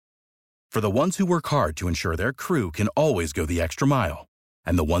For the ones who work hard to ensure their crew can always go the extra mile,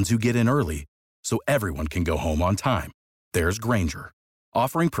 and the ones who get in early so everyone can go home on time, there's Grainger,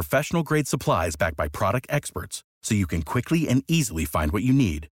 offering professional-grade supplies backed by product experts so you can quickly and easily find what you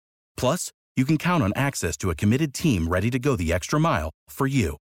need. Plus, you can count on access to a committed team ready to go the extra mile for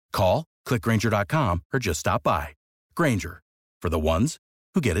you. Call, click Grainger.com, or just stop by. Grainger, for the ones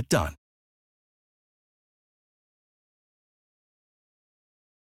who get it done.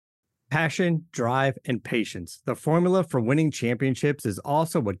 Passion, drive, and patience. The formula for winning championships is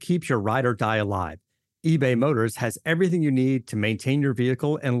also what keeps your ride or die alive. eBay Motors has everything you need to maintain your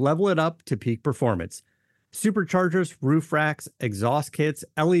vehicle and level it up to peak performance. Superchargers, roof racks, exhaust kits,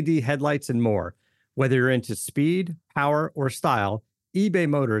 LED headlights, and more. Whether you're into speed, power, or style, eBay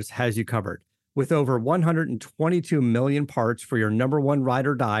Motors has you covered. With over 122 million parts for your number one ride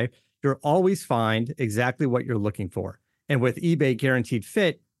or die, you'll always find exactly what you're looking for. And with eBay Guaranteed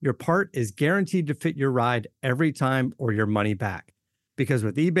Fit, your part is guaranteed to fit your ride every time or your money back. Because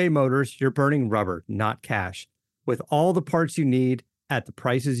with eBay Motors, you're burning rubber, not cash. With all the parts you need at the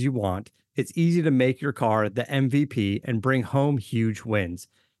prices you want, it's easy to make your car the MVP and bring home huge wins.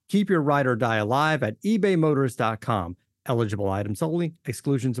 Keep your ride or die alive at ebaymotors.com. Eligible items only.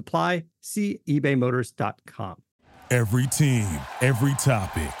 Exclusions apply. See ebaymotors.com. Every team, every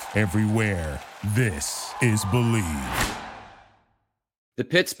topic, everywhere. This is Believe. The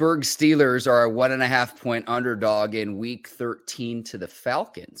Pittsburgh Steelers are a 1.5-point underdog in Week 13 to the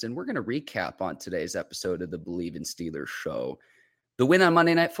Falcons. And we're going to recap on today's episode of the Believe in Steelers show the win on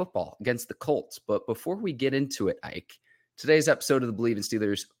Monday Night Football against the Colts. But before we get into it, Ike, today's episode of the Believe in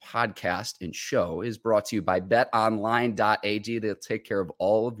Steelers podcast and show is brought to you by betonline.ag. They'll take care of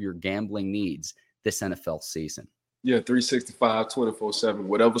all of your gambling needs this NFL season. Yeah, 365, 24/7,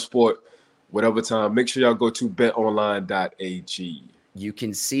 whatever sport, whatever time. Make sure y'all go to betonline.ag. You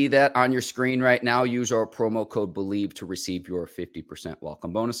can see that on your screen right now. Use our promo code BELIEVE to receive your 50%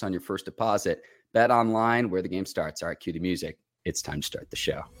 welcome bonus on your first deposit. Bet online, where the game starts. All right, cue the music. It's time to start the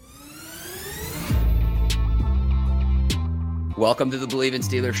show. Welcome to the Believe in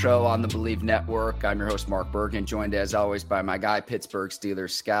Steelers show on the Believe Network. I'm your host, Mark Bergen, joined as always by my guy, Pittsburgh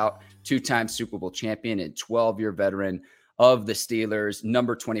Steelers scout, two-time Super Bowl champion and 12-year veteran of the Steelers,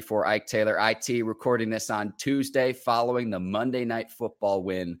 number 24, Ike Taylor. IT recording this on Tuesday following the Monday Night Football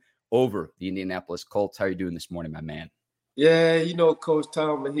win over the Indianapolis Colts. How are you doing this morning, my man? Yeah, you know, Coach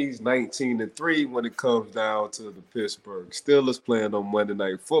Tomlin, he's 19-3 when it comes down to the Pittsburgh Steelers playing on Monday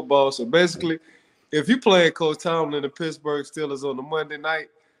Night Football. So basically, if you play Coach Tomlin and the Pittsburgh Steelers on the Monday night,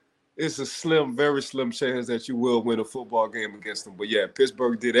 it's a slim, very slim chance that you will win a football game against them. But yeah,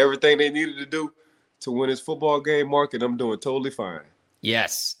 Pittsburgh did everything they needed to do to win his football game, Mark, and I'm doing totally fine.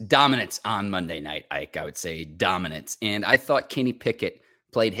 Yes, dominance on Monday night, Ike, I would say dominance. And I thought Kenny Pickett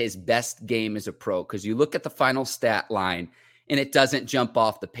played his best game as a pro because you look at the final stat line and it doesn't jump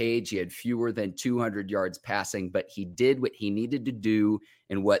off the page. He had fewer than 200 yards passing, but he did what he needed to do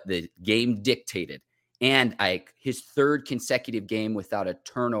and what the game dictated. And Ike, his third consecutive game without a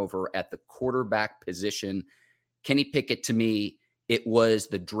turnover at the quarterback position. Kenny Pickett, to me, it was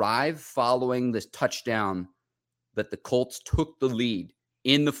the drive following this touchdown that the Colts took the lead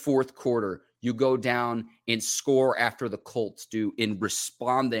in the fourth quarter. You go down and score after the Colts do in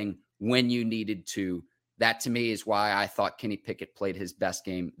responding when you needed to. That, to me, is why I thought Kenny Pickett played his best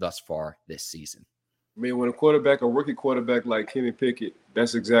game thus far this season. I mean, when a rookie quarterback like Kenny Pickett,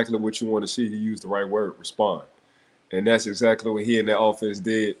 that's exactly what you want to see. He used the right word, respond. And that's exactly what he and that offense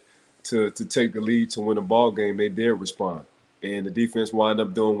did to take the lead to win a ball game. They did respond. And the defense wound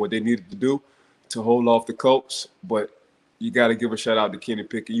up doing what they needed to do to hold off the Colts. But you got to give a shout out to Kenny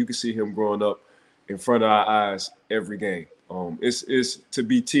Pickett. You can see him growing up in front of our eyes every game. It's to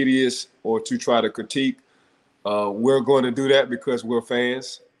be tedious or to try to critique. We're going to do that because we're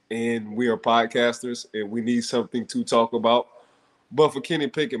fans and we are podcasters and we need something to talk about. But for Kenny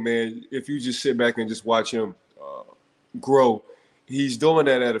Pickett, man, if you just sit back and just watch him grow, he's doing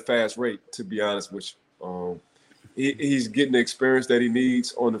that at a fast rate, to be honest with you. He's getting the experience that he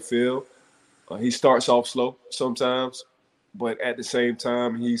needs on the field. He starts off slow sometimes, but at the same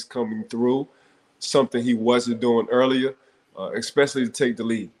time, he's coming through, something he wasn't doing earlier, especially to take the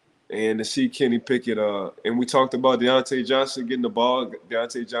lead. And to see Kenny Pickett, and we talked about Deontay Johnson getting the ball.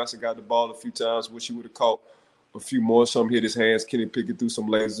 Deontay Johnson got the ball a few times. Wish he would have caught a few more. Some hit his hands. Kenny Pickett threw some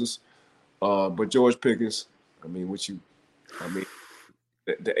lasers. But George Pickens, the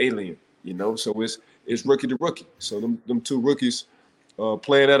alien, you know. So it's rookie to rookie. So them two rookies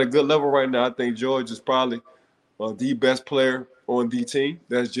playing at a good level right now. I think George is probably the best player on the team.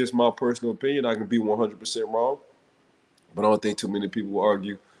 That's just my personal opinion. I can be 100% wrong, but I don't think too many people will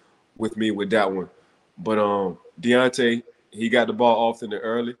argue with me with that one. But Deontay, he got the ball often and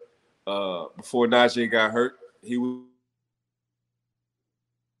early. Before Najee got hurt, he was.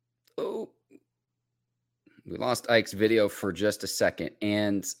 Oh, we lost Ike's video for just a second.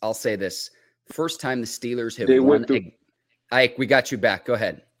 And I'll say this. First time the Steelers have won. Ike, we got you back. Go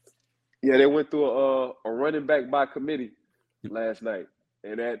ahead. Yeah, they went through a running back by committee last night.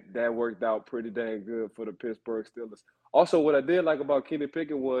 And that worked out pretty dang good for the Pittsburgh Steelers. Also, what I did like about Kenny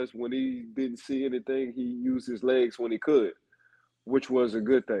Pickett was when he didn't see anything, he used his legs when he could, which was a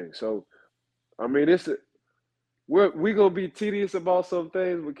good thing. So, I mean, we're going to be tedious about some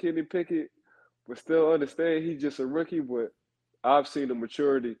things with Kenny Pickett, but still understand he's just a rookie. But I've seen the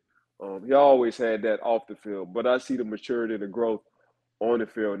maturity. He always had that off the field, but I see the maturity and the growth on the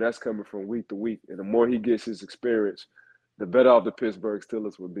field, and that's coming from week to week. And the more he gets his experience, the better off the Pittsburgh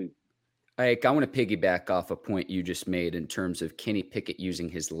Steelers would be. Ike, I want to piggyback off a point you just made in terms of Kenny Pickett using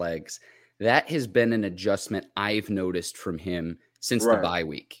his legs. That has been an adjustment I've noticed from him since the bye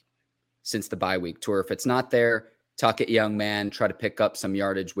week. Since the bye week tour. If it's not there, tuck it, young man. Try to pick up some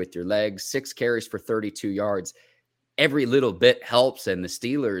yardage with your legs. 6 carries for 32 yards. Every little bit helps. And the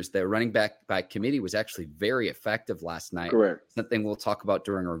Steelers, their running back by committee was actually very effective last night. Correct. Something we'll talk about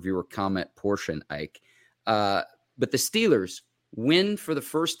during our viewer comment portion, Ike. But the Steelers win for the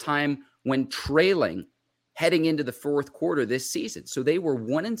first time when trailing heading into the fourth quarter this season. So they were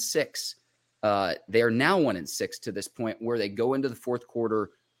 1-6. They are now 1-6 to this point where they go into the fourth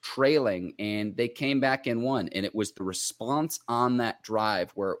quarter trailing, and they came back and won. And it was the response on that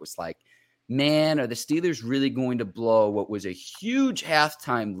drive where it was like, man, are the Steelers really going to blow what was a huge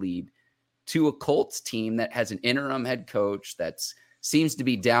halftime lead to a Colts team that has an interim head coach that's seems to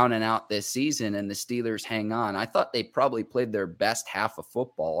be down and out this season, and the Steelers hang on. I thought they probably played their best half of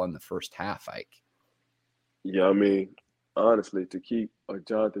football in the first half, Ike. Yeah, I mean, honestly, to keep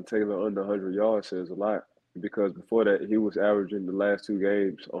Jonathan Taylor under 100 yards says a lot, because before that, he was averaging the last 2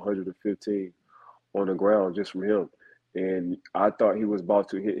 games 115 on the ground just from him. And I thought he was about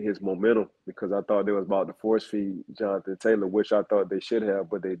to hit his momentum because I thought they was about to force feed Jonathan Taylor, which I thought they should have,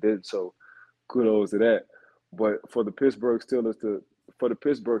 but they didn't. So kudos to that. But for the Pittsburgh Steelers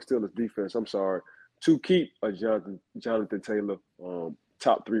defense, to keep a Jonathan Taylor,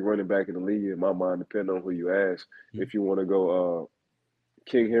 top 3 running back in the league in my mind, depending on who you ask. Mm-hmm. If you want to go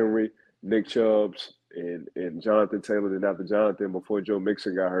King Henry, Nick Chubbs, and Jonathan Taylor, then after Jonathan, before Joe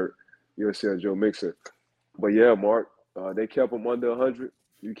Mixon got hurt, you'll see Joe Mixon. But yeah, Mark, they kept him under 100.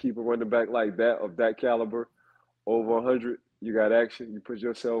 You keep a running back like that, of that caliber, over 100, you got action. You put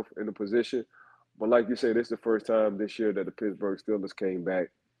yourself in a position. But like you said, this is the first time this year that the Pittsburgh Steelers came back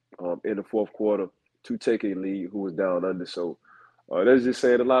in the fourth quarter to take a lead who was down under. So that's just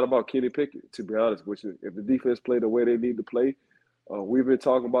saying a lot about Kenny Pickett, to be honest with you. If the defense played the way they need to play, we've been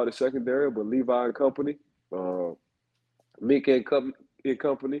talking about the secondary, but Levi and company, Minka and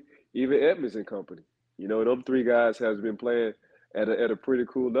company, even Edmonds and company. You know, them 3 guys has been playing at a pretty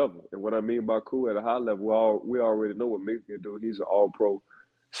cool level. And what I mean by cool, at a high level, we already know what Minka can do. He's an all-pro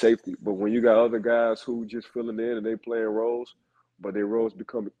safety. But when you got other guys who just filling in and they playing roles, but their roles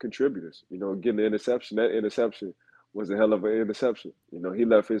become contributors, you know, getting the interception, that interception was a hell of an interception. You know, he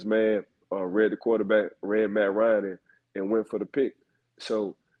left his man, read the quarterback, ran Matt Ryan and went for the pick.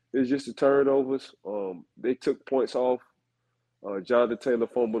 So it's just the turnovers. They took points off. Jonathan Taylor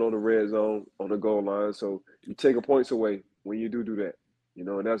fumbled on the red zone on the goal line. So you take points away when you do that, you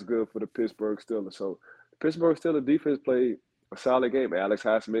know, and that's good for the Pittsburgh Steelers. So the Pittsburgh Steelers defense played a solid game. Alex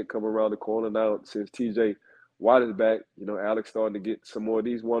Highsmith coming around the corner now since TJ Watt is back. You know, Alex starting to get some more of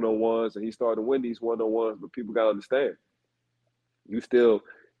these one-on-ones, and he's starting to win these one-on-ones, but people got to understand. You still,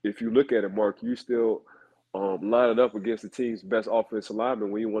 if you look at it, Mark, you still lining up against the team's best offensive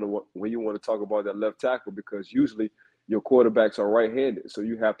lineman when you want to talk about that left tackle, because usually your quarterbacks are right-handed, so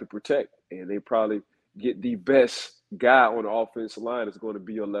you have to protect, and they probably get the best guy on the offensive line is going to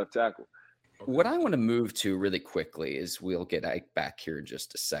be your left tackle. What I want to move to really quickly is, we'll get Ike back here in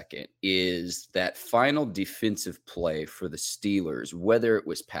just a second, is that final defensive play for the Steelers, whether it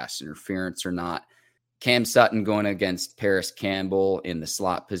was pass interference or not. Cam Sutton going against Paris Campbell in the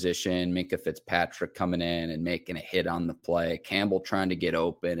slot position, Minkah Fitzpatrick coming in and making a hit on the play, Campbell trying to get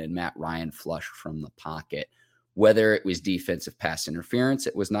open, and Matt Ryan flushed from the pocket. Whether it was defensive pass interference,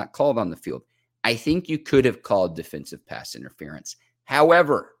 it was not called on the field. I think you could have called defensive pass interference.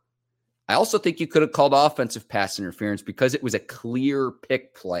 However, I also think you could have called offensive pass interference because it was a clear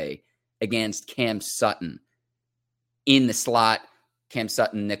pick play against Cam Sutton in the slot, Cam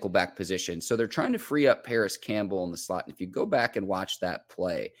Sutton nickelback position. So they're trying to free up Paris Campbell in the slot. And if you go back and watch that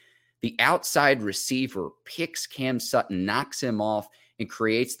play, the outside receiver picks Cam Sutton, knocks him off, and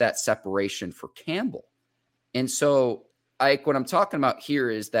creates that separation for Campbell. And so, Ike, what I'm talking about here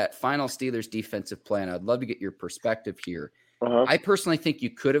is that final Steelers defensive plan. I'd love to get your perspective here. I personally think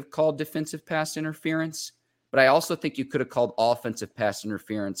you could have called defensive pass interference, but I also think you could have called offensive pass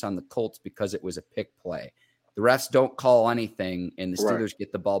interference on the Colts because it was a pick play. The refs don't call anything, and the Steelers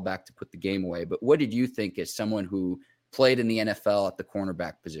get the ball back to put the game away. But what did you think as someone who played in the NFL at the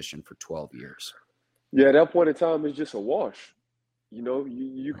cornerback position for 12 years? Yeah, at that point in time, it's just a wash. You know,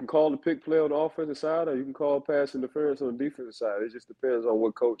 you can call the pick play on the offensive side, or you can call pass interference on the defensive side. It just depends on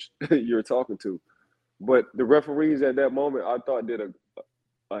what coach you're talking to. But the referees at that moment, I thought, did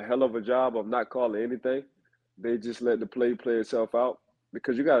a hell of a job of not calling anything. They just let the play itself out.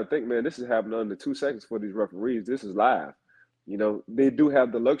 Because you got to think, man, this is happening under 2 seconds for these referees. This is live. You know, they do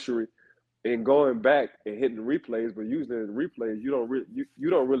have the luxury in going back and hitting replays, but using the replays, you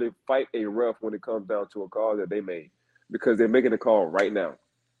don't really fight a ref when it comes down to a call that they made, because they're making a call right now.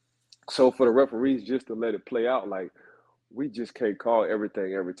 So for the referees just to let it play out, like, we just can't call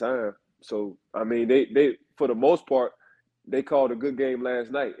everything every time. So, I mean, they for the most part, they called a good game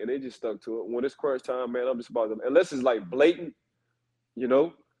last night, and they just stuck to it. When it's crunch time, man, I'm just about to – unless it's, like, blatant, you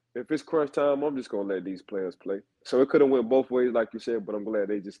know, if it's crunch time, I'm just going to let these players play. So it could have went both ways, like you said, but I'm glad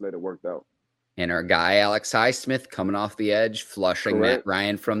they just let it work out. And our guy, Alex Highsmith, coming off the edge, flushing Matt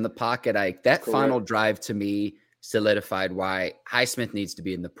Ryan from the pocket. That final drive to me solidified why Highsmith needs to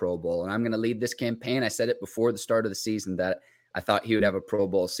be in the Pro Bowl. And I'm going to lead this campaign. I said it before the start of the season that I thought he would have a Pro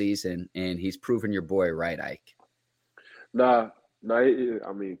Bowl season, and he's proven your boy right, Ike. Nah,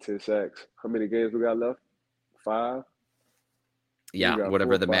 I mean, 10 sacks. How many games we got left? 5? Yeah,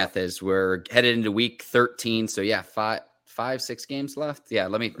 whatever the math is. We're headed into week 13. So, yeah, 6 games left. Yeah,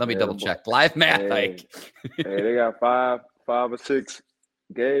 let me double check. Live math, Ike. Hey, they got 5 or 6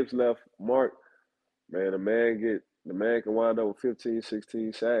 games left. Mark, man, the man can wind up with 15,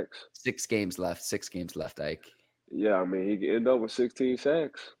 16 sacks. 6 games left, Ike. Yeah, I mean, he can end up with 16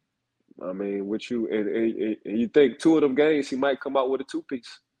 sacks. I mean, with you, and you think 2 of them games he might come out with a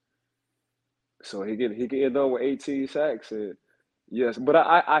 2-piece. So he can end up with 18 sacks. And yes, but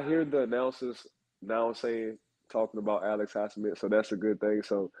I hear the announcers now talking about Alex Highsmith, so that's a good thing.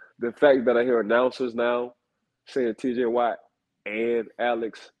 So the fact that I hear announcers now saying T.J. Watt and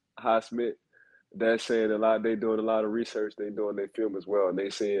Alex Highsmith, that's saying a lot. They're doing a lot of research. They're doing their film as well, and they're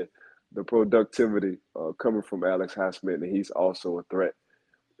seeing the productivity coming from Alex Highsmith, and he's also a threat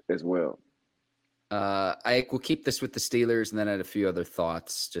as well. I will keep this with the Steelers, and then I had a few other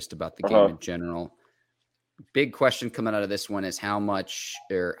thoughts just about the game in general. Big question coming out of this one is how much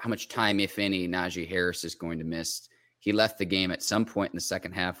time, if any, Najee Harris is going to miss. He left the game at some point in the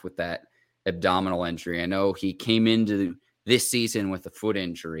second half with that abdominal injury. I know he came into this season with a foot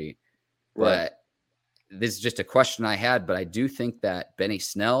injury, but this is just a question I had. But I do think that Benny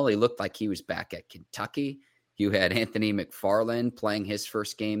Snell, he looked like he was back at Kentucky. You had Anthony McFarland playing his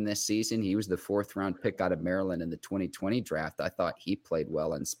first game this season. He was the 4th-round pick out of Maryland in the 2020 draft. I thought he played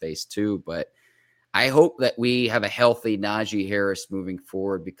well in space too, but I hope that we have a healthy Najee Harris moving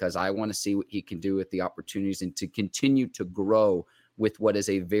forward, because I want to see what he can do with the opportunities and to continue to grow with what is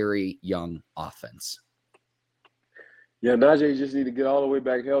a very young offense. Yeah, Najee just need to get all the way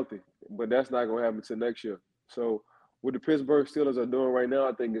back healthy, but that's not going to happen until next year. So what the Pittsburgh Steelers are doing right now,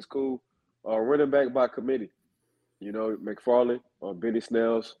 I think is cool. Running back by committee. You know, McFarland, Benny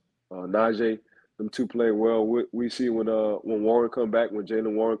Snells, Najee, them 2 play well. We see when Warren come back, when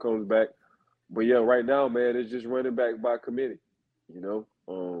Jaylen Warren comes back. But, yeah, right now, man, it's just running back by committee. You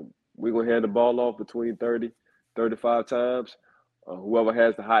know, we're going to hand the ball off between 30, 35 times. Whoever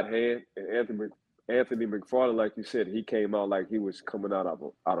has the hot hand. And Anthony McFarland, like you said, he came out like he was coming out of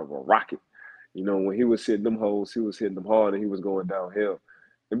a rocket. You know, when he was hitting them holes, he was hitting them hard and he was going downhill.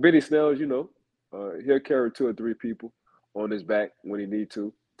 And Benny Snells, you know, he'll carry 2 or 3 people on his back when he need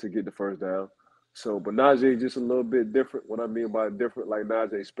to get the first down. So, but Najee just a little bit different. What I mean by different, like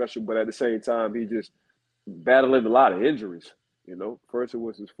Najee special, but at the same time, he just battling a lot of injuries. You know, first it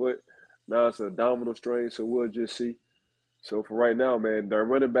was his foot, now it's an abdominal strain. So we'll just see. So for right now, man, the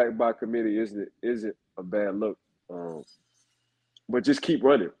running back by committee isn't a bad look. But just keep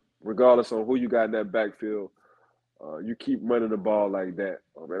running, regardless on who you got in that backfield. You keep running the ball like that.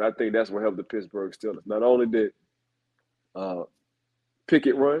 And I think that's what helped the Pittsburgh Steelers. Not only did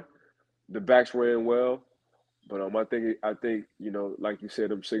Pickett run, the backs ran well, but I think you know, like you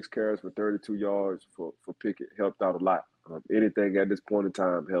said, them 6 carries for 32 yards for Pickett helped out a lot. Anything at this point in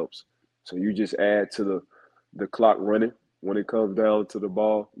time helps. So you just add to the clock running when it comes down to the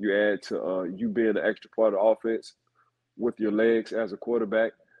ball. You add to you being an extra part of the offense with your legs as a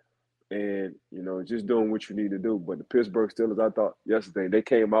quarterback. and, just doing what you need to do. But the Pittsburgh Steelers, I thought yesterday, they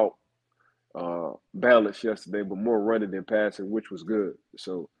came out balanced yesterday, but more running than passing, which was good.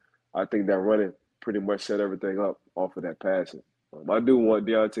 So I think that running pretty much set everything up off of that passing. I do want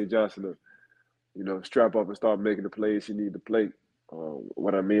Deontay Johnson to, strap up and start making the plays he need to play.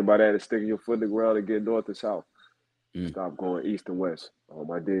 What I mean by that is sticking your foot in the ground and getting north and south. Stop going east and west.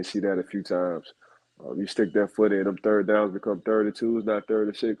 I did see that a few times. You stick that foot in, them third downs become 32s, not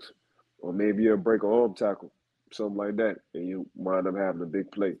 36. Or maybe you'll break an arm tackle, something like that, and you wind up having a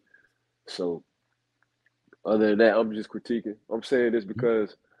big play. So other than that, I'm just critiquing. I'm saying this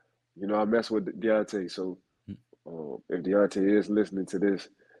because, I mess with Deontay. So if Deontay is listening to this,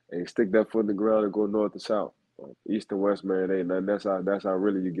 and stick that foot in the ground and go north and south. East and west, man, ain't nothing. That's how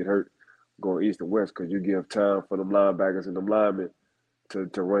really you get hurt going east and west, because you give time for them linebackers and them linemen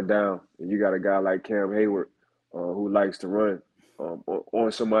to run down. And you got a guy like Cam Hayward who likes to run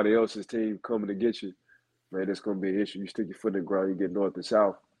on somebody else's team coming to get you. Man, it's going to be an issue. You stick your foot in the ground, you get north and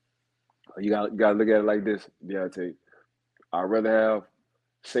south. You got to look at it like this, Deontay. I'd rather have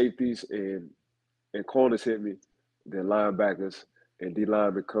safeties and corners hit me than linebackers and D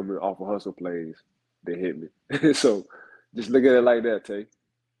linemen coming off of hustle plays that hit me. So just look at it like that, Tay.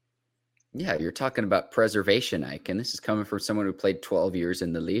 Yeah, you're talking about preservation, Ike, and this is coming from someone who played 12 years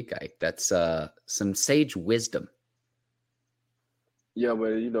in the league, Ike. That's some sage wisdom. Yeah, but,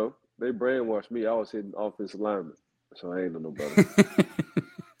 they brainwashed me. I was hitting offensive linemen, so I ain't no better.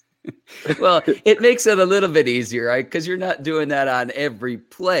 Well, it makes it a little bit easier, right? Because you're not doing that on every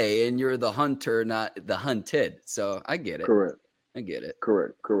play, and you're the hunter, not the hunted. So I get it. Correct. I get it.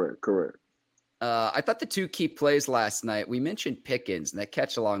 Correct. I thought the two key plays last night, we mentioned Pickens, and that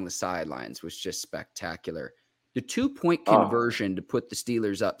catch along the sidelines was just spectacular. The 2-point conversion to put the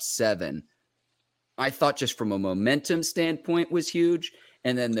Steelers up 7, I thought just from a momentum standpoint was huge.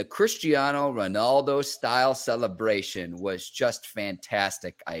 And then the Cristiano Ronaldo style celebration was just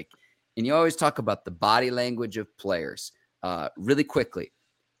fantastic, Ike. And you always talk about the body language of players. Really quickly,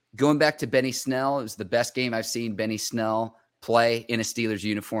 going back to Benny Snell, it was the best game I've seen Benny Snell play in a Steelers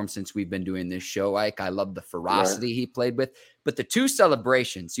uniform since we've been doing this show, Ike. I love the ferocity he played with. But the two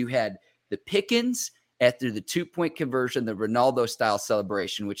celebrations, you had the Pickens after the 2-point conversion, the Ronaldo style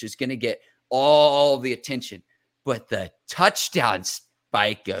celebration, which is going to get all the attention. But the touchdown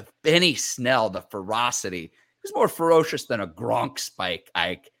spike of Benny Snell, the ferocity, was more ferocious than a Gronk spike,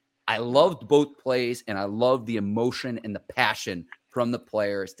 Ike. I loved both plays, and I loved the emotion and the passion from the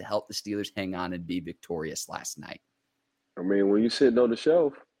players to help the Steelers hang on and be victorious last night. I mean, when you're sitting on the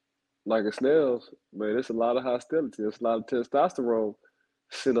shelf like a Snell's, man, it's a lot of hostility. It's a lot of testosterone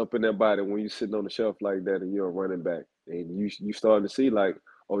sitting up in that body when you're sitting on the shelf like that and you're a running back. And you starting to see like,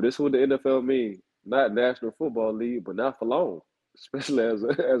 oh, this is what the NFL means. Not National Football League, but not for long, especially as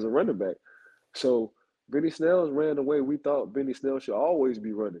a running back. So Benny Snell ran the way we thought Benny Snell should always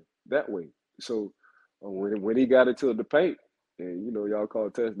be running, that way. So when he got into the paint, and y'all call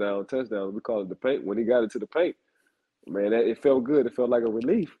it touchdown, we call it the paint. When he got into the paint, man, it felt good. It felt like a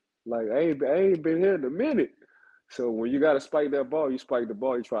relief. Like I ain't been here in a minute. So when you got to spike that ball, you spike the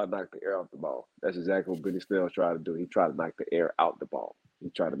ball. You try to knock the air off the ball. That's exactly what Benny Snell tried to do. He tried to knock the air out the ball. He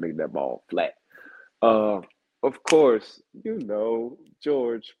tried to make that ball flat. Of course,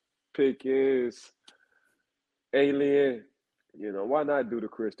 George Pickens, alien. Why not do the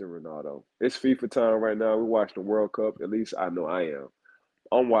Cristiano Ronaldo? It's FIFA time right now. We're watching the World Cup. At least I know I am.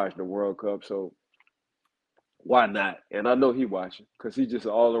 I'm watching the World Cup, so why not? And I know he watching because he's just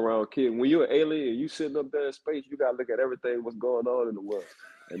an all-around kid. When you're an alien and you sitting up there in space, you got to look at everything what's going on in the world.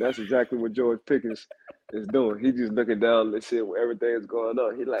 And that's exactly what George Pickens is doing. He's just looking down and seeing where everything is going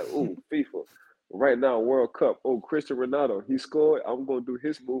on. He's like, ooh, FIFA. Right now, World Cup. Oh, Cristiano Ronaldo. He scored. I'm going to do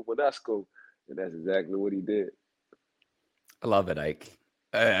his move when I score. And that's exactly what he did. I love it, Ike.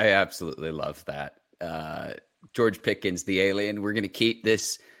 I absolutely love that. George Pickens, the alien. We're going to keep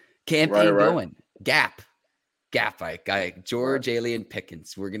this campaign going. Gap, Ike. George Alien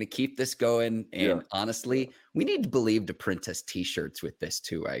Pickens. We're going to keep this going. And honestly, we need to believe to print us T-shirts with this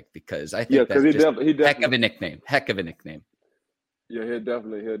too, Ike, because I think that's just heck of a nickname. Heck of a nickname. Yeah, he'll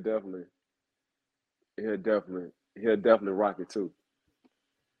definitely rock it too.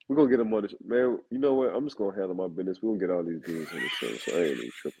 We're going to get him on the show. Man, you know what? I'm just going to handle my business. We're going to get all these dudes on the show, so I ain't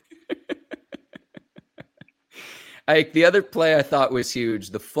even tripping. Ike, the other play I thought was huge,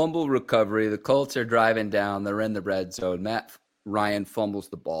 the fumble recovery. The Colts are driving down. They're in the red zone. Matt Ryan fumbles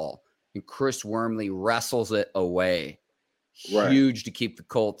the ball, and Chris Wormley wrestles it away. Right. Huge to keep the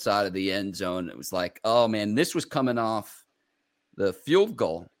Colts out of the end zone. It was like, oh, man, this was coming off the field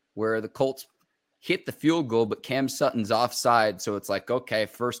goal where the Colts hit the field goal, but Cam Sutton's offside. So it's like, okay,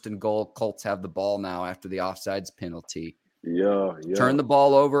 1st and goal. Colts have the ball now after the offsides penalty. Yeah. Turn the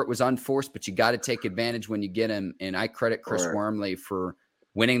ball over. It was unforced, but you got to take advantage when you get him. And I credit Chris Wormley for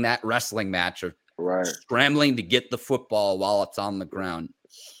winning that wrestling match of scrambling to get the football while it's on the ground.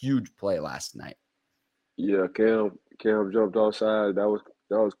 Huge play last night. Yeah, Cam jumped offside. That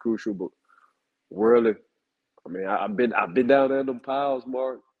was crucial. But really, I mean, I've been down there in them piles,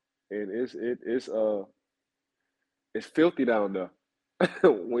 Mark, and it's filthy down there.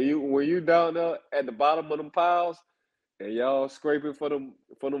 when you down there at the bottom of them piles and y'all scraping for them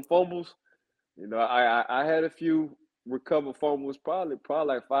fumbles, you know, I had a few recovered fumbles, probably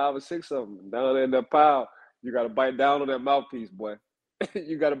like 5 or 6 of them down there in that pile. You got to bite down on that mouthpiece, boy.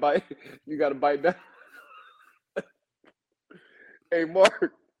 You got to bite down. Hey,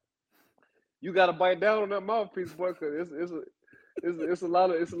 Mark, you got to bite down on that mouthpiece, boy, because it's a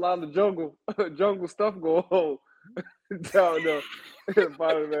lot of jungle stuff going on down there at the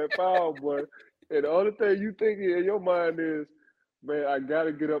bottom of that pile, boy. And the only thing you think in your mind is, man, I got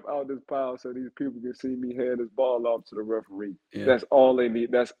to get up out this pile so these people can see me hand this ball off to the referee. Yeah. That's all they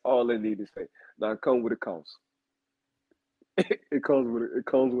need. That's all they need to say. Now, it comes with a cost. It comes with a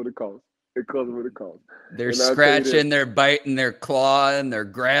cost. It comes with a cost. They're scratching, they're biting, they're clawing, they're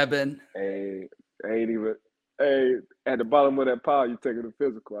grabbing. Hey, at the bottom of that pile, you're taking the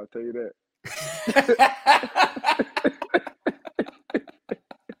physical. I'll tell you that.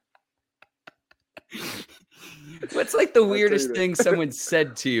 What's like the weirdest thing someone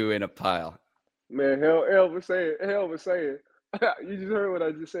said to you in a pile? Man, hell was saying. You just heard what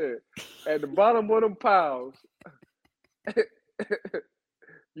I just said. At the bottom of them piles,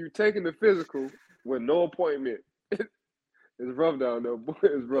 you taking the physical with no appointment. It's rough down there, boy.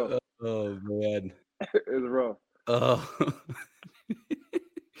 It's rough. Oh man, it's rough. Oh,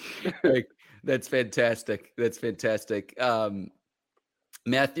 that's fantastic. That's fantastic.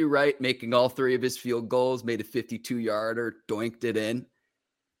 Matthew Wright making all 3 of his field goals, made a 52-yarder, doinked it in,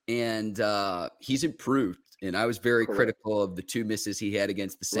 and he's improved. And I was very critical of the 2 misses he had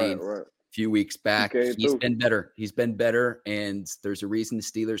against the Saints a few weeks back. He's been better. He's been better, and there's a reason the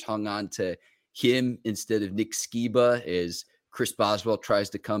Steelers hung on to him instead of Nick Skiba as Chris Boswell tries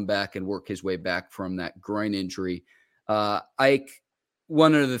to come back and work his way back from that groin injury. Ike,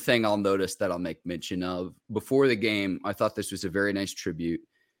 one other thing I'll notice that I'll make mention of before the game, I thought this was a very nice tribute.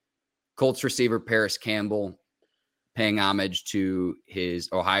 Colts receiver Paris Campbell paying homage to his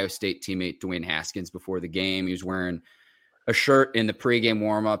Ohio State teammate Dwayne Haskins before the game. He was wearing a shirt in the pregame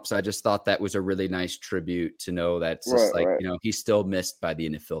warmups. I just thought that was a really nice tribute to know that you know, he's still missed by the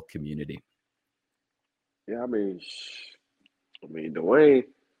NFL community. Yeah, I mean, Dwayne.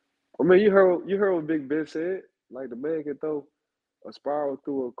 I mean, you heard what Big Ben said. Like, the man can throw a spiral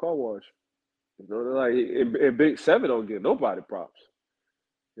through a car wash. You know, like, and Big Seven don't give nobody props.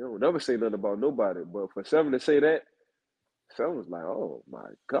 You know, never say nothing about nobody. But for Seven to say that, Seven was like, oh my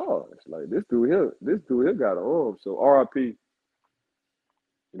gosh, like this dude here got an arm. So RIP,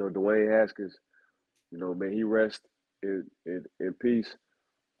 you know, Dwayne Haskins, you know, man, he rest in peace.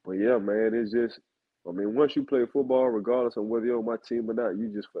 But yeah, man, it's just, I mean, once you play football, regardless of whether you're on my team or not, you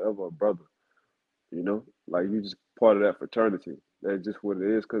just forever a brother. You know, like you just part of that fraternity. That's just what it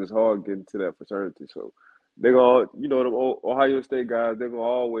is, because it's hard getting to that fraternity. So they're going to, you know, the Ohio State guys, they're going to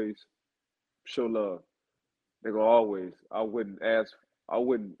always show love. They're going to always. I wouldn't ask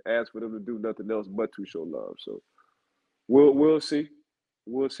for them to do nothing else but to show love. So we'll see.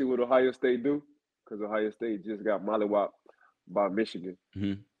 We'll see what Ohio State do, because Ohio State just got mollywopped by Michigan.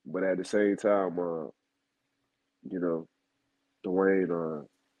 Mm-hmm. But at the same time, you know, Dwayne,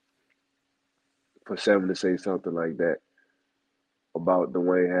 for Seven to say something like that about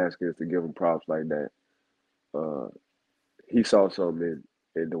Dwayne Haskins, to give him props like that, he saw something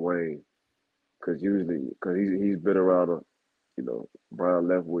in Dwayne, because he's been around, you know, Brian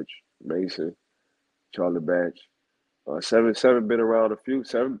Leftwich, Mason, Charlie Batch. Seven been around a few.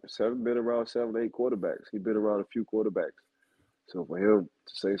 Seven been around 7, 8 quarterbacks. He's been around a few quarterbacks. So for him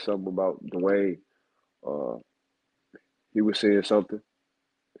to say something about Dwayne, he was seeing something.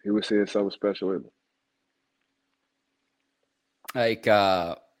 He was seeing something special in him. Like,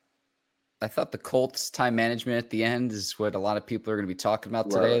 I thought the Colts time management at the end is what a lot of people are going to be talking about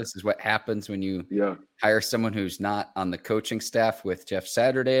today. Right. This is what happens when you hire someone who's not on the coaching staff with Jeff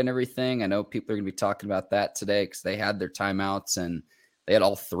Saturday and everything. I know people are going to be talking about that today because they had their timeouts, and they had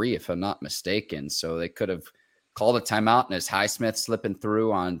all 3, if I'm not mistaken. So they could have called a timeout, and as Highsmith slipping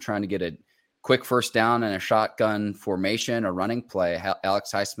through on trying to get a quick first down in a shotgun formation, a running play,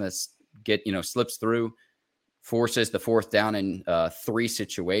 Alex Highsmith slips through, forces the 4th down and 3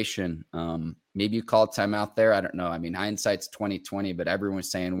 situation. maybe you call a timeout there. I don't know. I mean, hindsight's 2020, but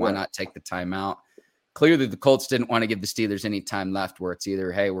everyone's saying, why not take the timeout? Clearly, the Colts didn't want to give the Steelers any time left where it's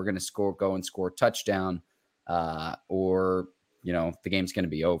either, hey, we're going to go and score a touchdown, or, the game's going to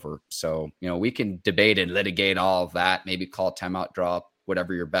be over. So, we can debate and litigate all of that, maybe call a timeout, draw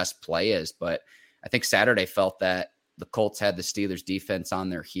whatever your best play is. But I think Saturday felt that the Colts had the Steelers defense on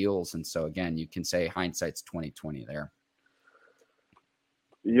their heels. And so, again, you can say hindsight's 2020 there.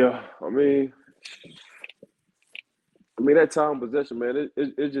 Yeah, I mean, that time possession, man,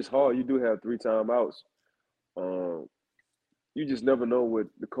 it's just hard. You do have 3 timeouts. You just never know what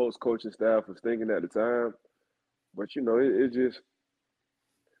the Colts coaching staff was thinking at the time. But, it just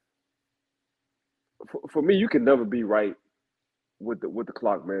 – for me, you can never be right with the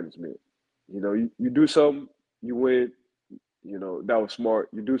clock management. You do something, you win, that was smart.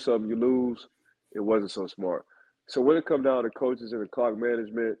 You do something, you lose, it wasn't so smart. So when it comes down to coaches and the clock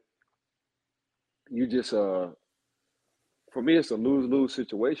management, you just for me, it's a lose-lose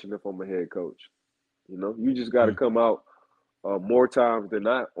situation if I'm a head coach. You just got to come out more times than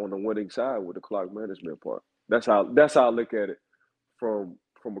not on the winning side with the clock management part. That's how I look at it from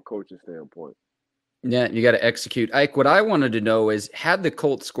a coaching standpoint. Yeah, you got to execute. Ike, what I wanted to know is, had the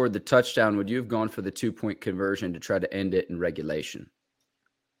Colts scored the touchdown, would you have gone for the 2-point conversion to try to end it in regulation?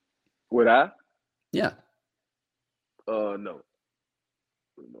 Would I? Yeah. No,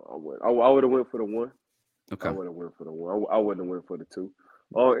 I would. I would have went for the 1. Okay. I would have went for the 1. I wouldn't have went for the 2.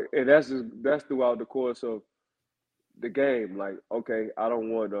 And that's throughout the course of the game. Like, okay, I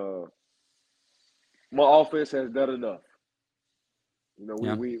don't want my offense has done enough.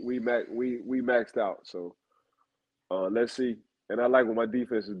 We maxed out. So let's see. And I like what my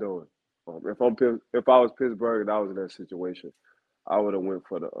defense is doing. If I was Pittsburgh and I was in that situation, I would have went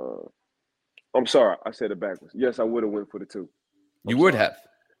for the. I'm sorry, I said it backwards. Yes, I would have went for the 2. You would have.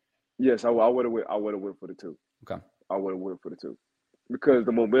 Yes, I would have went. I would have went for the 2. Okay. I would have went for the 2 because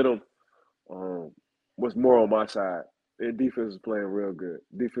the momentum was more on my side. And defense was playing real good.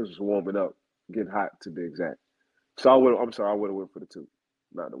 Defense was warming up, getting hot to be exact. So I would have went for the 2,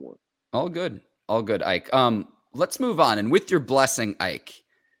 not the 1. All good, Ike. Let's move on. And with your blessing, Ike,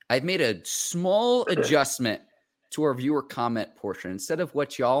 I've made a small adjustment to our viewer comment portion. Instead of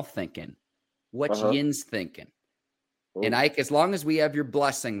what y'all thinking, what Yin's thinking. Ooh. And Ike, as long as we have your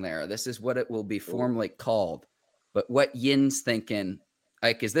blessing there, this is what it will be formally called. But what Yin's thinking,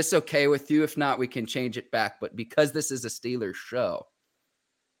 Ike, is this okay with you? If not, we can change it back. But because this is a Steelers show.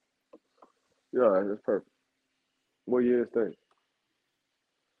 Yeah, that's perfect. What Yin's think?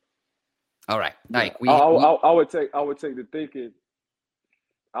 All right, Ike. I would take the thinking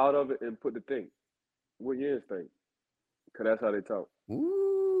out of it and put the think. What Yin's think? Because that's how they talk.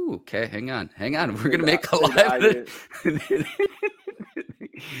 Ooh, okay. Hang on. We're gonna make a live.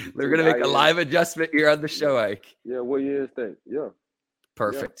 We're gonna make a live adjustment here on the show, Ike. Yeah, what Yin's think? Yeah.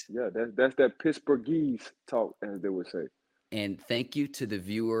 Perfect. Yeah, that's that Pittsburghese talk, as they would say. And thank you to the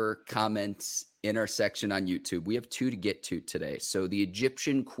viewer comments in our section on YouTube. We have 2 to get to today. So the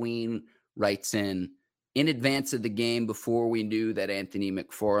Egyptian Queen writes in advance of the game, before we knew that Anthony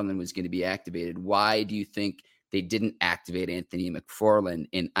McFarland was going to be activated, why do you think they didn't activate Anthony McFarland?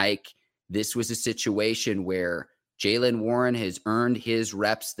 And Ike, this was a situation where Jaylen Warren has earned his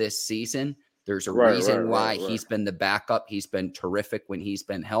reps this season. There's a reason why he's been the backup. He's been terrific when he's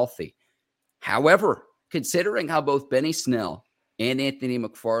been healthy. However, considering how both Benny Snell and Anthony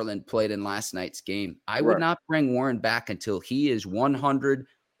McFarland played in last night's game, I would not bring Warren back until he is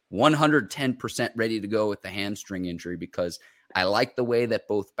 110% ready to go with the hamstring injury, because I like the way that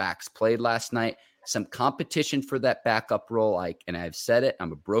both backs played last night. Some competition for that backup role, Ike, and I've said it,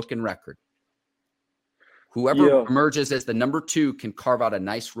 I'm a broken record. Whoever emerges as the number 2 can carve out a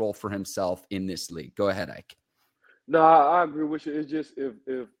nice role for himself in this league. Go ahead, Ike. No, I agree with you. It's just if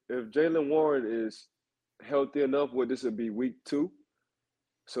Jaylen Warren is healthy enough, this would be week 2,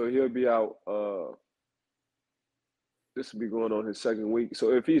 so he'll be out. This will be going on his 2nd week.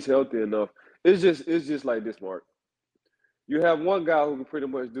 So if he's healthy enough, it's just like this, Mark. You have one guy who can pretty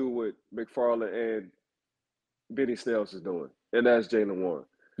much do what McFarland and Benny Snell is doing, and that's Jaylen Warren.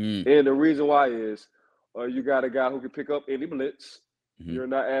 And the reason why is you got a guy who can pick up any blitz. Mm-hmm. You're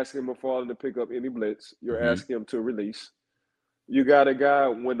not asking McFarland to pick up any blitz. You're asking him to release. You got a guy,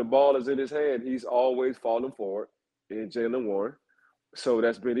 when the ball is in his hand, he's always falling forward, in Jaylen Warren. So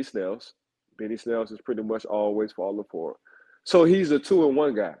that's Benny Snell's. Benny Snell's is pretty much always falling forward. So he's a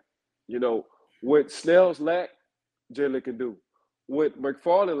 2-in-1 guy. What Snell's lack, Jaylen can do. What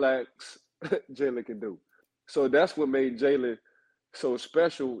McFarland lacks, Jaylen can do. So that's what made Jaylen so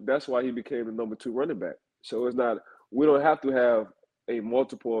special. That's why he became the number 2 running back. So it's not, we don't have to have a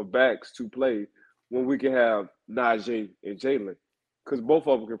multiple of backs to play when we can have Najee and Jalen, because both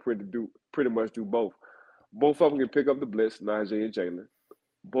of them can pretty much do both. Both of them can pick up the blitz, Najee and Jalen.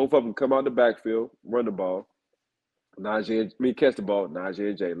 Both of them come out the backfield, run the ball, catch the ball, Najee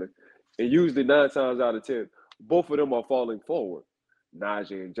and Jalen. And usually 9 times out of 10, both of them are falling forward,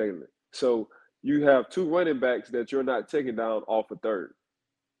 Najee and Jalen. So you have 2 running backs that you're not taking down off a third.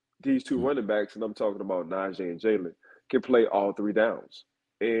 These 2 running backs, and I'm talking about Najee and Jalen, can play all 3 downs.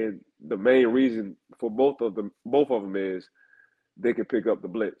 And the main reason for both of them is they can pick up the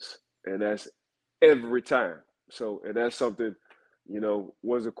blitz. And that's every time. So, and that's something,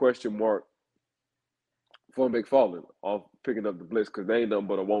 was a question mark for McFarland off picking up the blitz, because they ain't nothing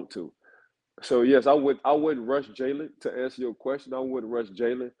but a want to. So yes, I wouldn't rush Jalen. To answer your question, I wouldn't rush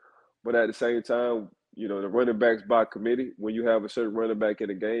Jalen. But at the same time, the running backs by committee, when you have a certain running back in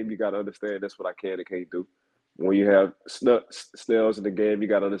the game, you got to understand that's what I can and can't do. When you have Snells in the game, you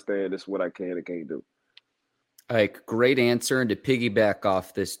got to understand that's what I can and can't do. Like, great answer. And to piggyback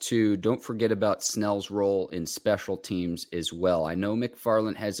off this too, don't forget about Snell's role in special teams as well. I know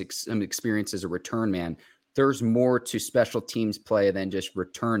McFarland has some experience as a return man. There's more to special teams play than just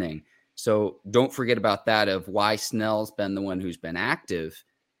returning. So don't forget about that, of why Snell's been the one who's been active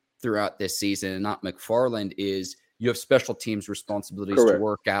throughout this season and not McFarland, is you have special teams responsibilities Correct. to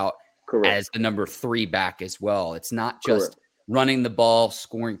work out Correct. as the number 3 back as well. It's not just running the ball,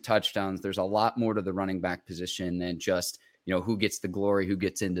 scoring touchdowns. There's a lot more to the running back position than just, who gets the glory, who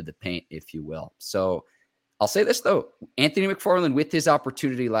gets into the paint, if you will. So I'll say this though, Anthony McFarland with his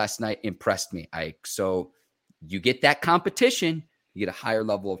opportunity last night impressed me, Ike. So you get that competition, you get a higher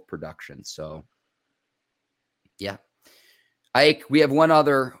level of production. So yeah. Ike, we have one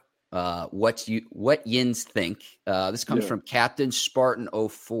other what Yins think. This comes from Captain Spartan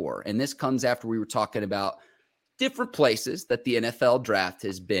 04, and this comes after we were talking about different places that the NFL draft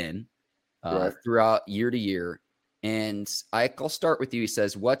has been throughout year to year. And Ike, I'll start with you. He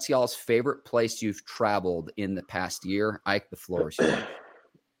says, what's y'all's favorite place you've traveled in the past year? Ike, the floor is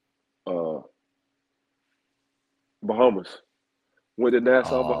yours. Bahamas. Went to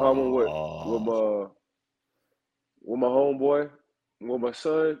Nassau, Bahamas with my homeboy, with my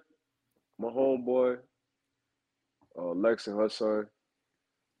son, my homeboy, Lex and her son.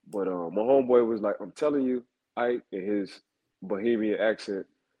 But my homeboy was like, I'm telling you, Ike, in his Bohemian accent,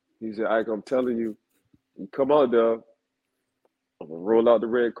 he said, Ike, I'm telling you, you come out there, I'm going to roll out the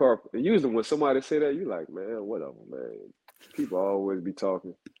red carpet. And usually when somebody say that, you like, man, whatever, man. People always be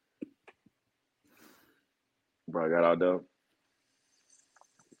talking. Bro, I got out there,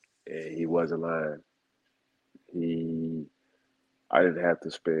 and he wasn't lying. I didn't have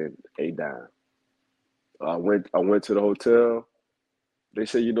to spend a dime. I went to the hotel. They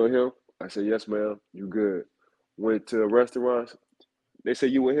said, you know him? I said, yes, ma'am. You good. Went to restaurants. They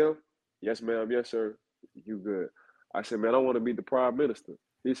said, you with him? Yes, ma'am. Yes, sir. You good. I said, man, I want to meet the prime minister.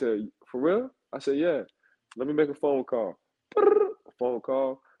 He said, for real? I said, yeah. Let me make a phone call. A phone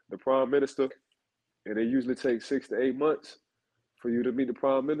call. The prime minister. And it usually takes 6 to 8 months for you to meet the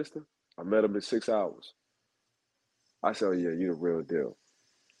prime minister. I met him in 6 hours. I said, oh, yeah, you the real deal.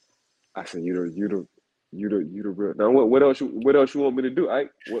 I said, you the real. Now, what else you want me to do?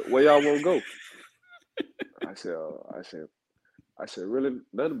 Where y'all want to go? I said, really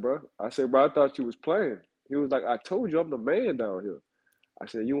nothing, bro. I said, bro, I thought you was playing. He was like, I told you I'm the man down here. I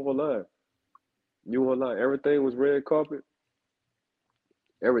said, you won't lie. You won't lie. Everything was red carpet.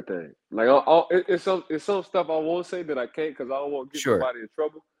 Everything. Like it's some stuff I won't say that I can't because I don't want to get somebody in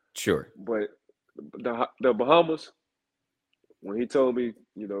trouble. Sure. But the Bahamas, when he told me,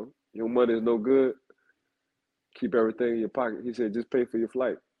 your money is no good, keep everything in your pocket. He said, just pay for your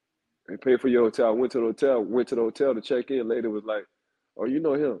flight and pay for your hotel. I went to the hotel to check in. Lady was like, oh, you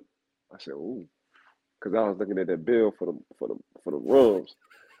know him? I said, ooh, because I was looking at that bill for the rooms.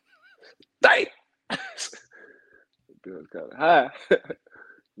 Dang, the bill's kind of high.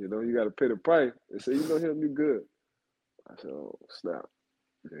 You got to pay the price. They said, you know him, you good. I said, oh, snap.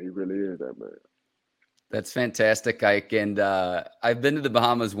 Yeah, he really is that man. That's fantastic, Ike. And I've been to the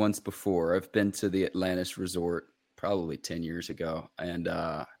Bahamas once before. I've been to the Atlantis Resort probably 10 years ago. And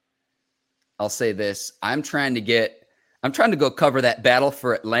I'll say this. I'm trying to go cover that Battle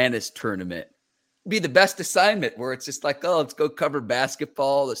for Atlantis tournament. Be the best assignment where it's just like, oh, let's go cover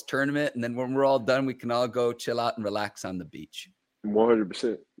basketball, this tournament. And then when we're all done, we can all go chill out and relax on the beach.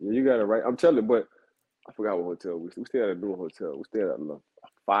 100%. Yeah, you got it right. I'm telling you, but I forgot what hotel we stayed at. A new hotel. We stayed at a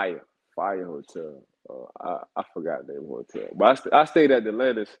Fire Hotel. I forgot the name of the hotel. But I stayed at the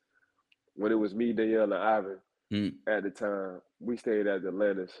Atlantis when it was me, Danielle, and Ivan. At the time, we stayed at the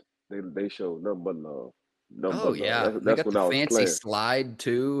Atlantis. They showed nothing but love. Oh yeah, they That's got when the I was fancy playing. slide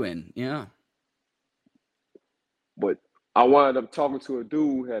too, and yeah. But I wound up talking to a dude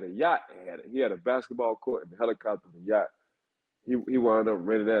who had a yacht. He had a basketball court and a helicopter and a yacht. He wound up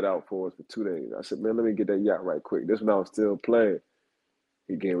renting that out for us for 2 days. I said, man, let me get that yacht right quick. This when I was still playing.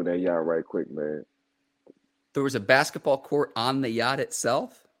 He gave me that yacht right quick, man. There was a basketball court on the yacht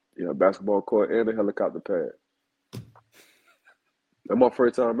itself? Yeah, basketball court and a helicopter pad. That's my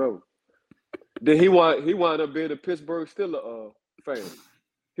first time ever. Then he wound up being a Pittsburgh Steelers fan.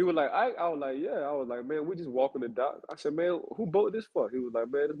 He was like, I was like, yeah. I was like, man, we just walking the dock. I said, man, who boat this for? He was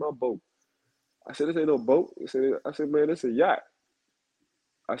like, man, it's my boat. I said, this ain't no boat. I said, man, it's a yacht.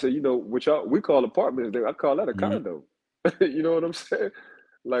 I said, you know, which we call apartments. I call that a condo. You know what I'm saying?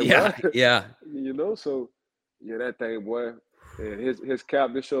 Like, yeah, what? yeah. You know, so yeah, that thing, boy. And his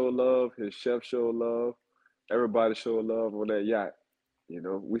captain showed love, his chef showed love, everybody showed love on that yacht. You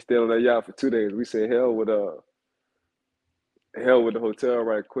know, we stayed on that yacht for 2 days. We said, hell with the hotel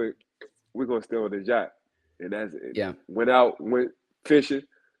right quick. We're gonna stay on this yacht. And that's it. Yeah. Went fishing.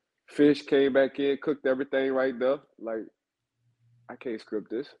 Fish came back in, cooked everything right there. Like, I can't script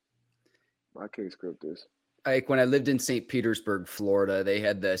this. Like when I lived in St. Petersburg, Florida, they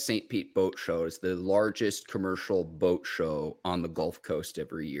had the St. Pete Boat Show. It's the largest commercial boat show on the Gulf Coast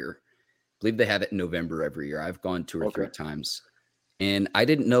every year. I believe they have it in November every year. I've gone 2 or 3 times. And I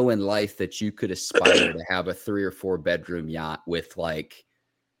didn't know in life that you could aspire to have a 3 or 4 bedroom yacht with like,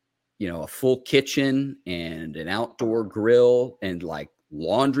 you know, a full kitchen and an outdoor grill and like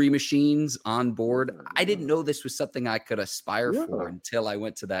laundry machines on board. I didn't know this was something I could aspire for until I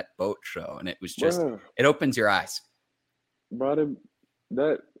went to that boat show. And it was just, it opens your eyes. Brother,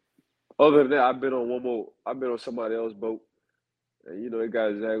 other than that, I've been on somebody else's boat. And you know, it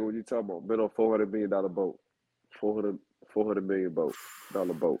got exactly what you're talking about. Been on $400 million boat. $400 million boat.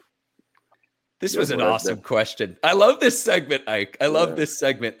 This was an awesome question. I love this segment, Ike. I love this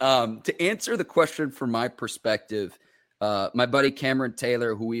segment. To answer the question from my perspective, my buddy Cameron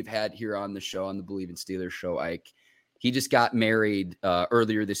Taylor, who we've had here on the show, on the Believe in Steelers show, Ike, he just got married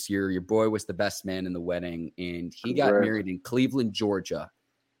earlier this year. Your boy was the best man in the wedding, and he got married in Cleveland, Georgia.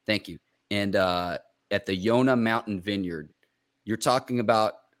 Thank you. And at the Yonah Mountain Vineyard. You're talking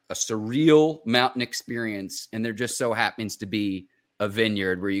about a surreal mountain experience, and there just so happens to be a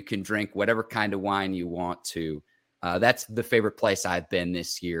vineyard where you can drink whatever kind of wine you want to. That's the favorite place I've been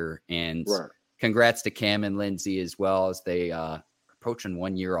this year. And congrats to Cam and Lindsay as well, as they approaching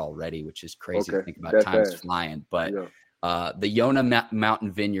 1 year already, which is crazy to think about. Time's flying. But the Yonah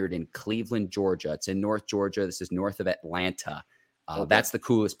Mountain Vineyard in Cleveland, Georgia. It's in North Georgia. This is north of Atlanta. That's the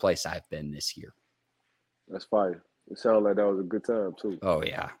coolest place I've been this year. That's fire. It sounded like that was a good time too. Oh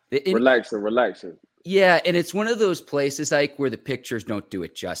yeah. Relaxing. Yeah, and it's one of those places like where the pictures don't do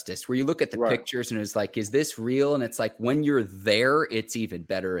it justice, where you look at the pictures and it's like, is this real? And it's like when you're there, it's even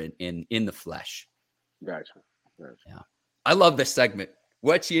better in the flesh. Gotcha. Yeah. I love this segment.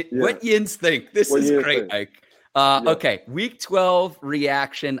 What yins think? This is great, Ike. Okay, week 12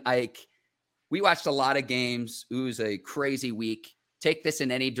 reaction, Ike. We watched a lot of games. It was a crazy week. Take this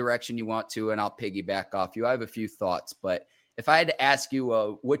in any direction you want to, and I'll piggyback off you. I have a few thoughts, but if I had to ask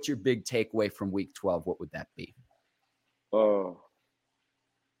you, what's your big takeaway from week 12, what would that be? The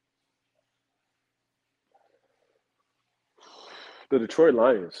Detroit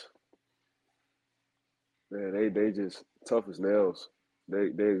Lions. Man, they just tough as nails. They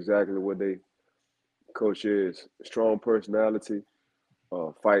exactly what they coach is. Strong personality,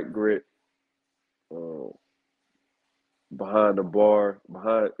 fight grit, behind the bar,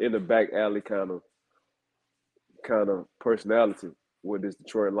 in the back alley kind of personality with this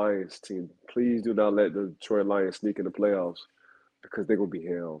Detroit Lions team. Please do not let the Detroit Lions sneak in the playoffs, because they're gonna be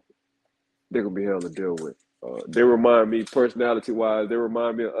hell. They're gonna be hell to deal with. They remind me, personality-wise, they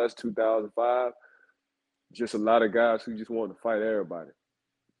remind me of us 2005. Just a lot of guys who just want to fight everybody.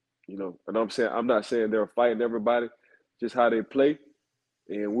 You know, and I'm not saying they're fighting everybody, just how they play.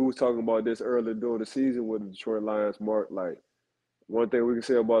 And we was talking about this earlier during the season with the Detroit Lions, Mark. Like, one thing we can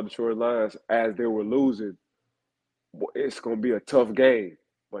say about the Detroit Lions, as they were losing, it's going to be a tough game.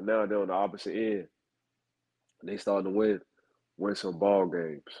 But now they're on the opposite end. They starting to win some ball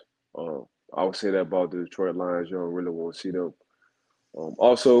games. I would say that about the Detroit Lions. You don't really want to see them.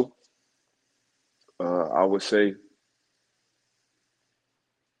 Also, I would say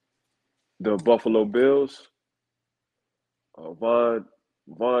the Buffalo Bills. Vaughn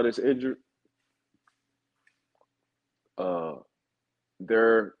is injured.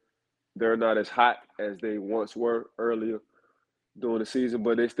 They're not as hot as they once were earlier during the season,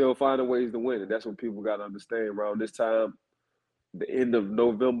 but they still finding ways to win, and that's what people got to understand. Around this time, the end of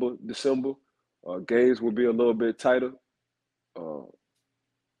November, December, Games will be a little bit tighter.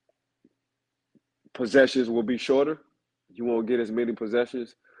 Possessions will be shorter. You won't get as many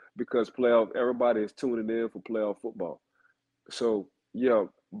possessions because everybody is tuning in for playoff football. So, yeah,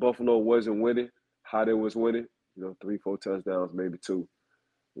 Buffalo wasn't winning how they was winning. 3-4 touchdowns, maybe 2.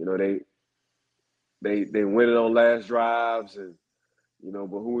 They win it on last drives, and but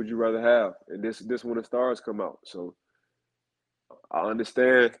who would you rather have? And this when the stars come out. So I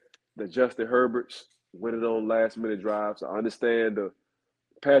understand the Justin Herberts winning on last minute drives. I understand the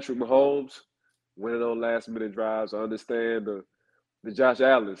Patrick Mahomes winning on last minute drives. I understand the Josh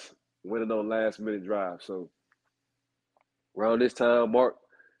Allen's winning on last minute drives. So around this time, Mark,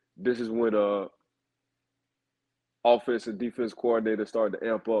 this is when offense and defense coordinators start to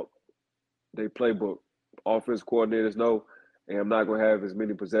amp up their playbook. Offense coordinators know, and I'm not going to have as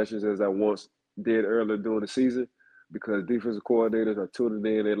many possessions as I once did earlier during the season because defensive coordinators are tuning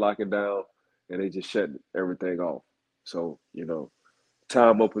in, they're locking down, and they just shutting everything off. So,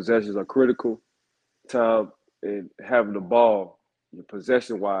 time of possessions are critical. Time and having the ball,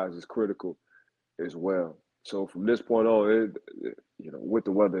 possession-wise, is critical as well. So from this point on, with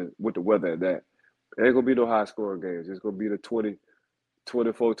the weather at that, it ain't gonna be no high-scoring games. It's gonna be the 20,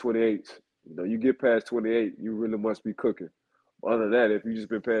 24, 28. You get past 28, you really must be cooking. Other than that, if you just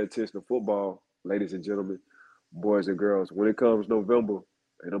been paying attention to football, ladies and gentlemen, boys and girls, when it comes November,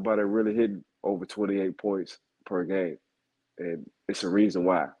 ain't nobody really hitting over 28 points per game, and it's a reason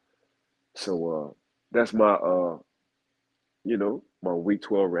why. So that's my my week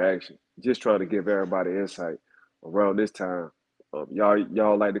 12 reaction. Just trying to give everybody insight around this time.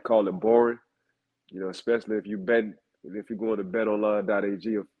 Y'all like to call it boring, especially if you're going to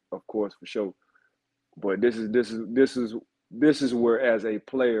betonline.ag, of course, for sure. But this is where, as a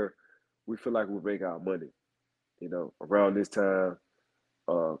player, we feel like we make our money, around this time,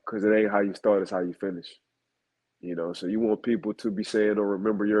 because it ain't how you start, it's how you finish. So you want people to be saying or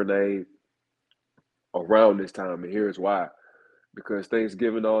remember your name around this time, and here's why. Because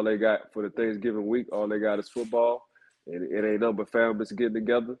Thanksgiving, all they got for the Thanksgiving week, all they got is football, and it ain't nothing but families getting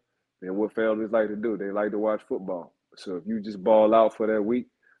together. And what families like to do, they like to watch football. So if you just ball out for that week,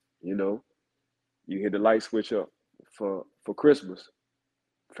 you hit the light switch up for Christmas,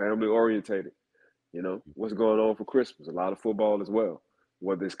 family orientated. What's going on for Christmas? A lot of football as well,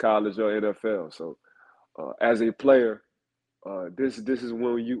 whether it's college or NFL. So as a player, this is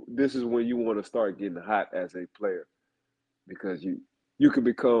when you want to start getting hot as a player, because you can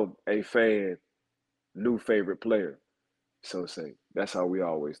become a fan, new favorite player. So say that's how we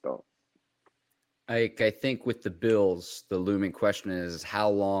always thought. I think with the Bills, the looming question is, how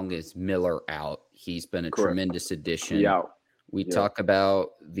long is Miller out? He's been a tremendous addition. We talk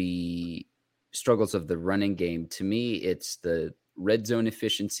about the struggles of the running game. To me, it's the red zone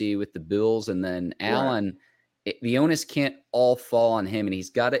efficiency with the Bills, and then Allen. The onus can't all fall on him, and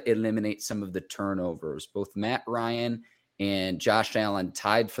he's got to eliminate some of the turnovers. Both Matt Ryan and Josh Allen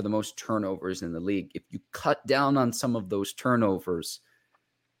tied for the most turnovers in the league. If you cut down on some of those turnovers,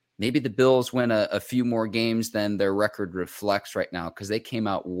 maybe the Bills win a few more games than their record reflects right now, because they came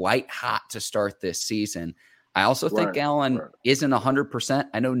out white hot to start this season. I also think Allen isn't 100%.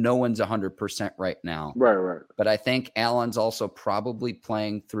 I know no one's 100% right now. Right. But I think Allen's also probably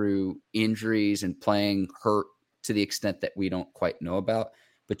playing through injuries and playing hurt to the extent that we don't quite know about.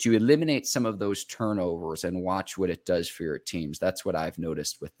 But you eliminate some of those turnovers and watch what it does for your teams. That's what I've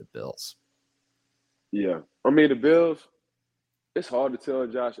noticed with the Bills. Yeah. I mean, the Bills, it's hard to tell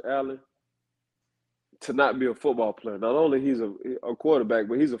Josh Allen to not be a football player. Not only he's a quarterback,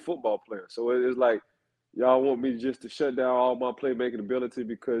 but he's a football player. So it's like, y'all want me just to shut down all my playmaking ability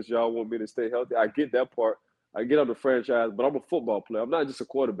because y'all want me to stay healthy. I get that part. I get on the franchise, but I'm a football player. I'm not just a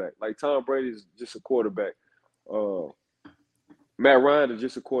quarterback. Like Tom Brady is just a quarterback. Matt Ryan is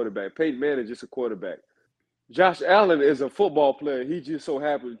just a quarterback. Peyton Manning is just a quarterback. Josh Allen is a football player. He just so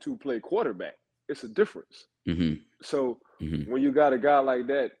happened to play quarterback. It's a difference. Mm-hmm. So when you got a guy like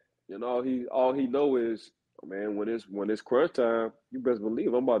that, all he know is, man, when it's crunch time, you best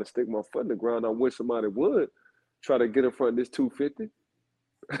believe I'm about to stick my foot in the ground. I wish somebody would try to get in front of this 250.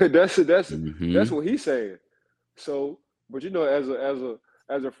 That's what he's saying. So, but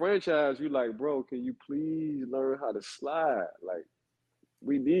as a franchise, you like, bro, can you please learn how to slide? Like,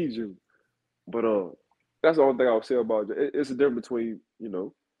 we need you. But that's the only thing I'll say about it. It's a difference between,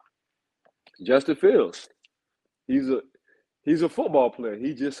 Justin Fields. He's a football player.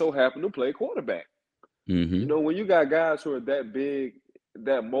 He just so happened to play quarterback. Mm-hmm. When you got guys who are that big,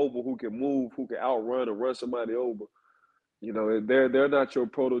 that mobile, who can move, who can outrun and run somebody over, they're not your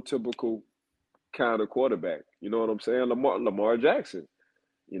prototypical kind of quarterback. You know what I'm saying? Lamar Jackson.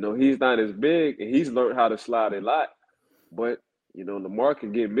 He's not as big, and he's learned how to slide a lot. But Lamar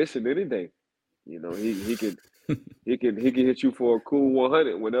can get missing any day. He can hit you for a cool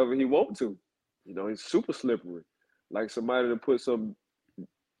 100 whenever he wants to. He's super slippery, like somebody to put some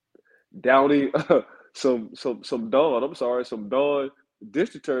Downy, some Dawn. I'm sorry, some Dawn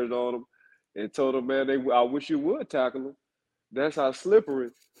dish detergent on him, and told him, man, I wish you would tackle him. That's how slippery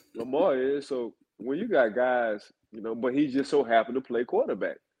Lamar is. So when you got guys, but he just so happened to play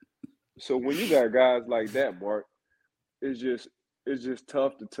quarterback. So when you got guys like that, Mark, it's just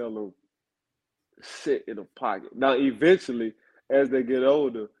tough to tell them sit in the pocket. Now, eventually, as they get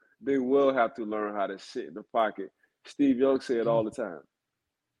older, they will have to learn how to sit in the pocket. Steve Young said all the time.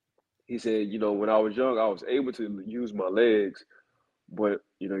 He said, when I was young, I was able to use my legs, but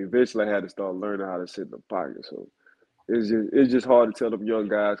eventually I had to start learning how to sit in the pocket. So it's just hard to tell them young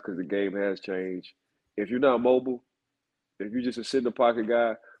guys because the game has changed. If you're not mobile, if you're just a sit in the pocket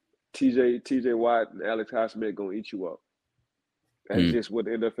guy, TJ Watt and Alex Highsmith gonna eat you up. That's just what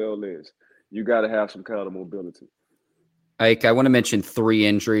the NFL is. You got to have some kind of mobility. Ike, I want to mention 3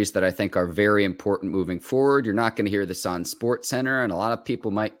 injuries that I think are very important moving forward. You're not going to hear this on SportsCenter, and a lot of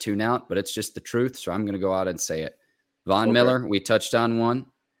people might tune out, but it's just the truth, so I'm going to go out and say it. Von Miller, we touched on one.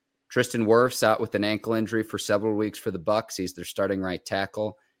 Tristan Wirfs out with an ankle injury for several weeks for the Bucs. He's their starting right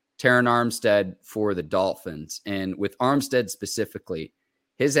tackle. Terron Armstead for the Dolphins. And with Armstead specifically,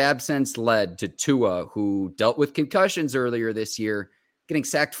 his absence led to Tua, who dealt with concussions earlier this year, getting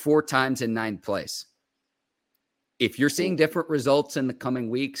sacked 4 times in 9 plays. If you're seeing different results in the coming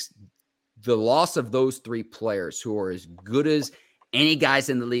weeks, the loss of those 3 players who are as good as any guys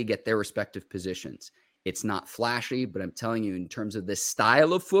in the league at their respective positions, it's not flashy, but I'm telling you, in terms of the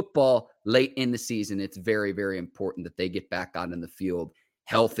style of football late in the season, it's very, very important that they get back out in the field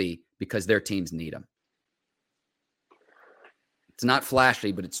healthy because their teams need them. It's not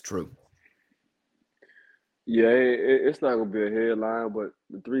flashy, but it's true. Yeah, it's not going to be a headline, but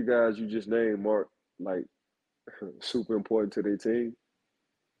the 3 guys you just named, Mark, like, super important to their team,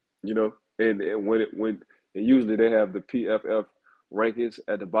 and usually they have the PFF rankings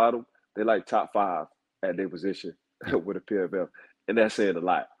at the bottom. They like top 5 at their position with a PFF, and that's saying a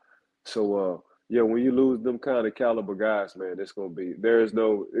lot. So, when you lose them kind of caliber guys, man,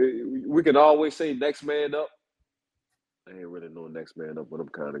 we can always say next man up. I ain't really no next man up with them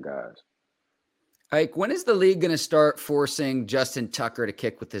kind of guys. Ike, when is the league going to start forcing Justin Tucker to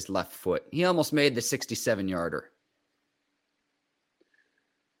kick with his left foot? He almost made the 67-yarder.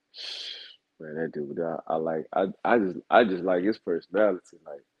 Man, that dude, I just like his personality.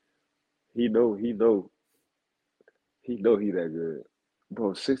 Like, he know he that good.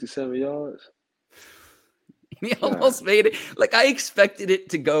 Bro, 67 yards? He almost made it. Like, I expected it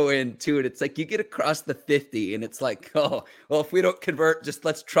to go in, too. And it's like you get across the 50, and it's like, oh, well, if we don't convert, just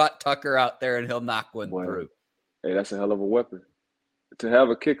let's trot Tucker out there, and he'll knock one through. Hey, that's a hell of a weapon. To have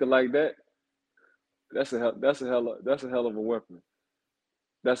a kicker like that, that's a hell of a weapon.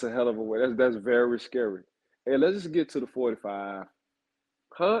 That's a hell of a way. That's very scary. Hey, let's just get to the 45.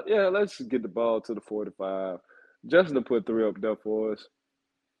 Huh? Yeah, let's just get the ball to the 45. Justin to put 3 up there for us.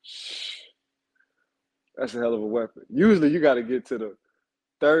 That's a hell of a weapon. Usually you got to get to the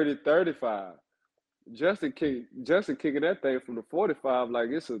 30, 35. Justin kicking that thing from the 45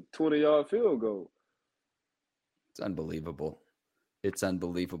 like it's a 20-yard field goal. It's unbelievable. It's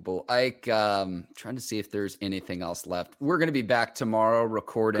unbelievable. Ike, trying to see if there's anything else left. We're going to be back tomorrow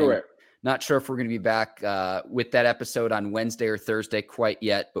recording. Correct. Not sure if we're going to be back with that episode on Wednesday or Thursday quite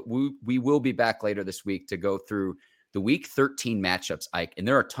yet, but we will be back later this week to go through the Week 13 matchups, Ike, and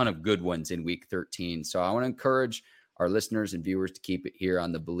there are a ton of good ones in Week 13. So I want to encourage our listeners and viewers to keep it here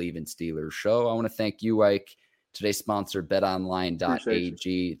on the Believe in Steelers show. I want to thank you, Ike, today's sponsor,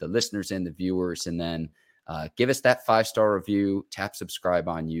 betonline.ag, the listeners and the viewers, and then give us that 5-star review, tap subscribe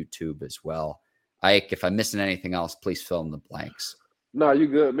on YouTube as well. Ike, if I'm missing anything else, please fill in the blanks. No, you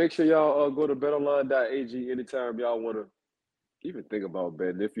good. Make sure y'all go to betonline.ag anytime y'all want to even think about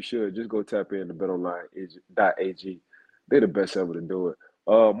betting. If you should, just go tap in to betonline.ag. They're the best ever to do it.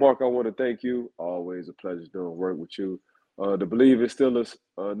 Mark, I want to thank you. Always a pleasure doing work with you. The Believe in Steelers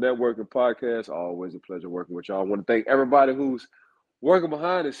network and podcast, always a pleasure working with y'all. I want to thank everybody who's working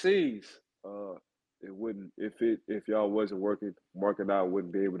behind the scenes. If y'all wasn't working, Mark and I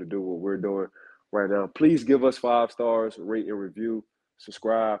wouldn't be able to do what we're doing right now. Please give us 5 stars, rate and review,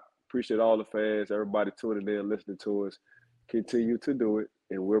 subscribe. Appreciate all the fans, everybody tuning in, listening to us. Continue to do it,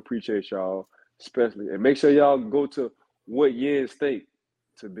 and we appreciate y'all, especially. And make sure y'all go to What Yens Think,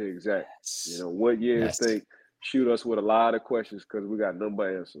 to be exact. What Yens Think. Shoot us with a lot of questions because we got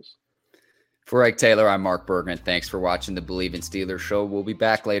number answers. For Ike Taylor, I'm Mark Bergman. Thanks for watching the Believe in Steelers show. We'll be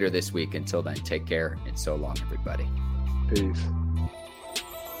back later this week. Until then, take care and so long, everybody. Peace.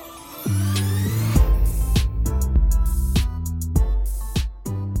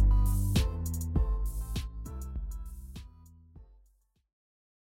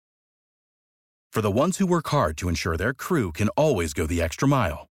 For the ones who work hard to ensure their crew can always go the extra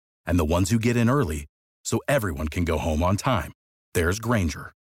mile, and the ones who get in early so everyone can go home on time, there's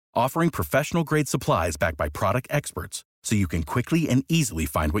Grainger, offering professional-grade supplies backed by product experts so you can quickly and easily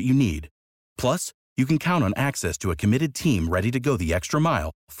find what you need. Plus, you can count on access to a committed team ready to go the extra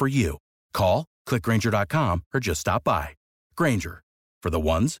mile for you. Call, click Grainger.com, or just stop by. Grainger, for the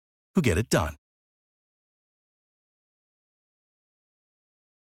ones who get it done.